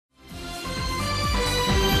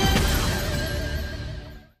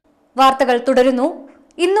വാർത്തകൾ തുടരുന്നു.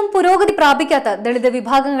 ഇന്നും പുരോഗതി പ്രാപിക്കാത്ത ദളിത്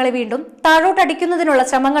വിഭാഗങ്ങളെ വീണ്ടും താഴോട്ടടിക്കുന്നതിനുള്ള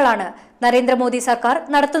ശ്രമങ്ങളാണ് നരേന്ദ്രമോദി സർക്കാർ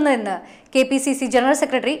നടത്തുന്നതെന്ന് KPCC general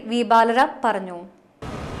secretary V Balaram പറഞ്ഞു.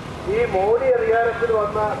 ഈ മോദി അധികാരത്തിൽ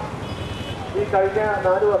വന്ന ഈ കഴിഞ്ഞ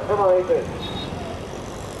 4 വർഷമായിട്ട്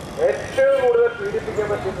ഏറ്റവും കൂടുതൽ പീഡിപ്പിക്കാൻ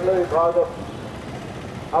പറ്റിയിട്ടുള്ള വിഭാഗം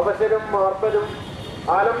അവശരും മാർപ്പരും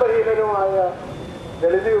ആലംബഹീനരുമായ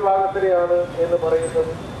ദളിത് വിഭാഗത്തിനെയാണ് എന്ന്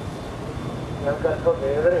പറയുന്നത് ഞങ്ങൾക്ക് അല്പം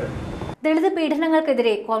വേദനയാണ്. ദളിത്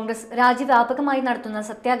പീഡനങ്ങൾക്കെതിരെ കോൺഗ്രസ് രാജ്യവ്യാപകമായി നടത്തുന്ന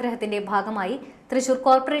സത്യാഗ്രഹത്തിന്റെ ഭാഗമായി തൃശൂർ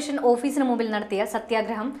കോർപ്പറേഷൻ ഓഫീസിന് മുമ്പിൽ നടത്തിയ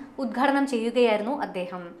സത്യാഗ്രഹം ഉദ്ഘാടനം ചെയ്യുകയായിരുന്നു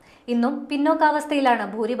അദ്ദേഹം. ഇന്നും പിന്നോക്കാവസ്ഥയിലാണ്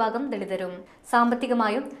ഭൂരിഭാഗം ദളിതരും.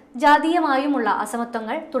 സാമ്പത്തികമായും ജാതീയമായുമുള്ള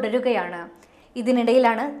അസമത്വങ്ങൾ തുടരുകയാണ്.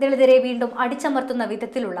 ഇതിനിടയിലാണ് ദളിതരെ വീണ്ടും അടിച്ചമർത്തുന്ന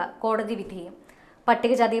വിധത്തിലുള്ള കോടതി വിധി.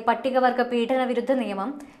 പട്ടികജാതി പട്ടികവർഗ പീഡന വിരുദ്ധ നിയമം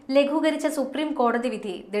ലഘൂകരിച്ച സുപ്രീം കോടതി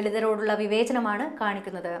വിധി ദളിതരോടുള്ള വിവേചനമാണ്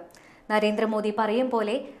കാണിക്കുന്നത്. നരേന്ദ്രമോദി പറയും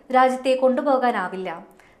പോലെ രാജ്യത്തെ കൊണ്ടുപോകാനാവില്ല.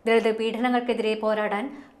 ദളിത് പീഡനങ്ങൾക്കെതിരെ പോരാടാൻ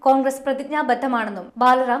കോൺഗ്രസ് പ്രതിജ്ഞാബദ്ധമാണെന്നും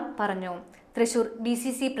ബാലറാം പറഞ്ഞു. Thrissur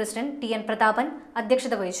DCC president TN Prathapan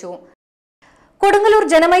അധ്യക്ഷത വഹിച്ചു. കൊടുങ്ങല്ലൂർ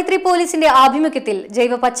ജനമൈത്രി പോലീസിന്റെ ആഭിമുഖ്യത്തിൽ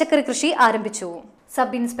ജൈവ പച്ചക്കറി കൃഷി ആരംഭിച്ചു.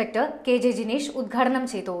 സബ് ഇൻസ്പെക്ടർ KJ ജിനേഷ് ഉദ്ഘാടനം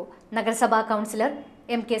ചെയ്തു. നഗരസഭാ കൌൺസിലർ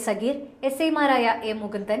MK സഗീർ, SI മാരായ A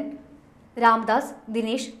Mukundan, Ramdas,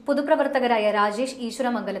 Dinesh, പൊതുപ്രവർത്തകരായ Rajesh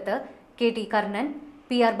ഈശ്വരമംഗലത്ത്, KT Karnan,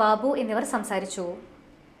 PR Babu എന്നിവർ സംസാരിച്ചു.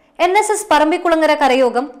 NSS പറമ്പിക്കുളങ്ങര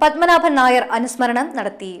കരയോഗം പത്മനാഭൻ നായർ അനുസ്മരണം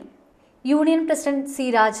നടത്തി. യൂണിയൻ പ്രസിഡന്റ് C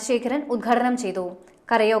രാജശേഖരൻ ഉദ്ഘാടനം ചെയ്തു.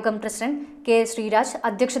 കരയോഗം പ്രസിഡന്റ് K ശ്രീരാജ്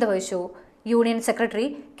അധ്യക്ഷത വഹിച്ചു. യൂണിയൻ സെക്രട്ടറി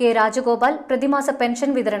K രാജഗോപാൽ പ്രതിമാസ പെൻഷൻ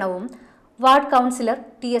വിതരണവും വാർഡ് കൌൺസിലർ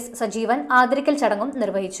TS സജീവൻ ആദരിക്കൽ ചടങ്ങും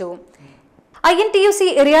നിർവഹിച്ചു. INTUC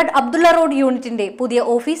എറിയാഡ് അബ്ദുള്ള റോഡ് യൂണിറ്റിന്റെ പുതിയ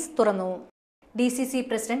ഓഫീസ് തുറന്നു. DCC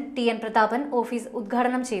president TN Prathapan office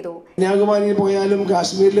ഉദ്ഘാടനം ചെയ്തു. കന്യാകുമാരിയിൽ പോയാലും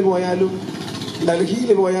കാശ്മീരിൽ പോയാലും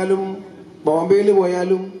ഡൽഹിയിൽ പോയാലും ബോംബെയിൽ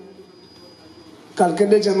പോയാലും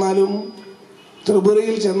കൽക്കട്ട ചെന്നാലും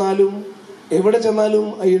ത്രിപുരയിൽ ചെന്നാലും എവിടെ ചെന്നാലും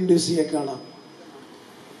INTUCയെ കാണാം.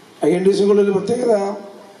 INTUCയുടെ ഒരു പ്രത്യേകത,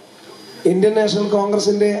 ഇന്ത്യൻ നാഷണൽ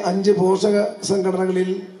കോൺഗ്രസിന്റെ 5 പോഷക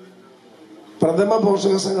സംഘടനകളിൽ പ്രഥമ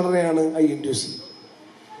പോഷക സംഘടനയാണ് INTUC.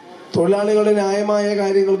 തൊഴിലാളികളുടെ ന്യായമായ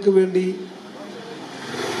കാര്യങ്ങൾക്ക് വേണ്ടി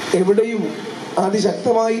എവിടെയും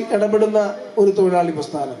അതിശക്തമായി ഇടപെടുന്ന ഒരു തൊഴിലാളി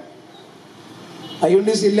പ്രസ്ഥാനം.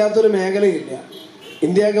 INTUC ഇല്ലാത്തൊരു മേഖലയില്ല.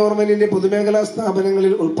 ഇന്ത്യ ഗവൺമെന്റിന്റെ പൊതുമേഖലാ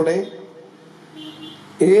സ്ഥാപനങ്ങളിൽ ഉൾപ്പെടെ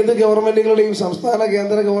ഏത് ഗവൺമെന്റുകളുടെയും സംസ്ഥാന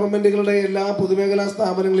കേന്ദ്ര ഗവൺമെന്റുകളുടെ എല്ലാ പൊതുമേഖലാ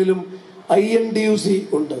സ്ഥാപനങ്ങളിലും INTUC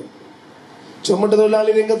ഉണ്ട്. ചുമട്ട്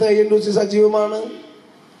തൊഴിലാളി രംഗത്ത് INTUC സജീവമാണ്.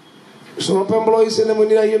 ഷോപ്പ് എംപ്ലോയീസിന്റെ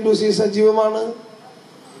മുന്നിൽ INTUC സജീവമാണ്.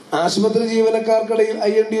 ആശുപത്രി ജീവനക്കാർക്കിടയിൽ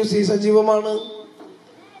INTUC സജീവമാണ്.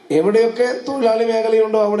 എവിടെയൊക്കെ തൊഴിലാളി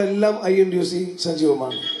മേഖലയുണ്ടോ അവിടെ എല്ലാം INTUC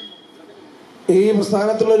സജീവമാണ്. ഈ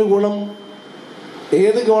പ്രസ്ഥാനത്തിലുള്ളൊരു ഗുണം,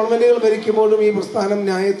 ഏത് ഗവൺമെന്റുകൾ ഭരിക്കുമ്പോഴും ഈ പ്രസ്ഥാനം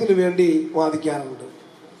ന്യായത്തിന് വേണ്ടി വാദിക്കാറുണ്ട്.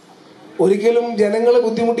 ഒരിക്കലും ജനങ്ങളെ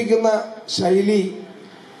ബുദ്ധിമുട്ടിക്കുന്ന ശൈലി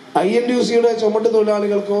INTUCയുടെ ചുമട്ട്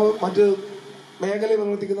തൊഴിലാളികൾക്കോ മറ്റ് മേഖലയിൽ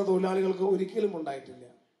പ്രവർത്തിക്കുന്ന തൊഴിലാളികൾക്കോ ഒരിക്കലും ഉണ്ടായിട്ടില്ല.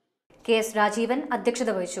 KS രാജീവൻ അധ്യക്ഷത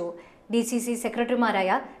വഹിച്ചു. DCC സെക്രട്ടറിമാരായ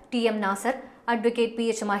TM Nasar, advocate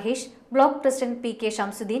PH Mahesh, block president PK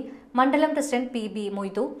Shamsuddin, മണ്ഡലം president PB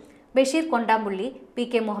Moidu, Basheer Kondampully,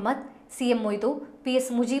 PK Muhammad, CM Moidu, PS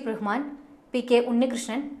Mujeeb Rahman, PK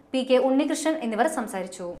Unnikrishnan എന്നിവർ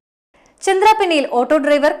സംസാരിച്ചു. ചന്ദ്രാപിന്നിയിൽ ഓട്ടോ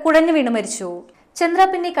ഡ്രൈവർ കുഴഞ്ഞു വീണ് മരിച്ചു.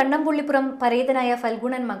 ചന്ദ്രാപിന്നി കണ്ണമ്പുള്ളിപ്പുറം പരേതനായ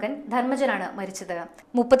ഫൽഗുണൻ മകൻ ധർമ്മജനാണ് മരിച്ചത്.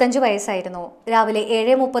 35 വയസ്സായിരുന്നു. രാവിലെ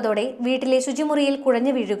 7:30 വീട്ടിലെ ശുചിമുറിയിൽ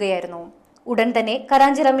കുഴഞ്ഞു വീഴുകയായിരുന്നു. ഉടൻ തന്നെ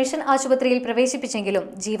കരാഞ്ചിറ മിഷൻ ആശുപത്രിയിൽ പ്രവേശിപ്പിച്ചെങ്കിലും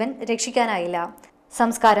ജീവൻ രക്ഷിക്കാനായില്ല.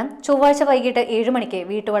 സംസ്കാരം ചൊവ്വാഴ്ച വൈകിട്ട് 7 മണിക്ക്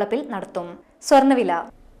വീട്ടുവളപ്പിൽ നടത്തും. സ്വർണ്ണവില.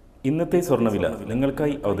 ഇന്നത്തെ സ്വർണ്ണവില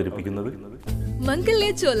നിങ്ങൾക്കായി അവതരിപ്പിക്കുന്നത്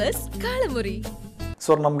മംഗല്യ ജ്വല്ലേഴ്സ് കാളമുറി.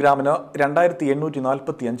 സ്വർണം ഗ്രാമിന്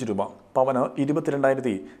 2845 രൂപ, പവന്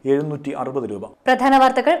 22,760 രൂപ. പ്രധാന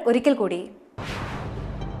വാർത്തകൾ ഒരിക്കൽ കൂടി.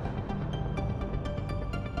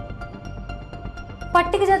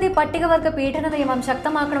 പട്ടികജാതി പട്ടികവർഗ പീഡന നിയമം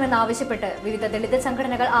ശക്തമാക്കണമെന്നാവശ്യപ്പെട്ട് വിവിധ ദളിത്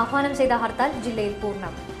സംഘടനകൾ ആഹ്വാനം ചെയ്ത ഹർത്താൽ ജില്ലയിൽ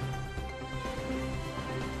പൂർണ്ണം.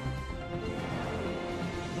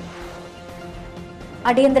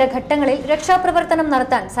 അടിയന്തര ഘട്ടങ്ങളിൽ രക്ഷാപ്രവർത്തനം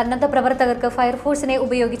നടത്താൻ സന്നദ്ധ പ്രവർത്തകർക്ക് ഫയർഫോഴ്സിനെ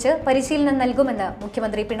ഉപയോഗിച്ച് പരിശീലനം നൽകുമെന്ന്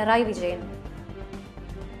മുഖ്യമന്ത്രി പിണറായി വിജയൻ.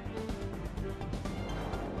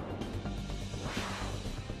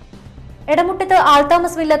 എടമുട്ടത്ത്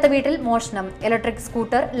ആൾതാമസമില്ലാത്ത വീട്ടിൽ മോഷണം. Electric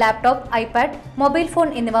scooter, laptop, iPad, mobile phone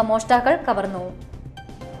എന്നിവ മോഷ്ടാക്കൾ കവർന്നു.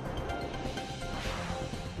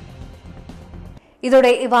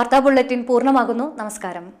 ഇതോടെ ഈ വാർത്താ ബുള്ളറ്റിൻ പൂർണ്ണമാകുന്നു.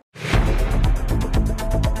 നമസ്കാരം.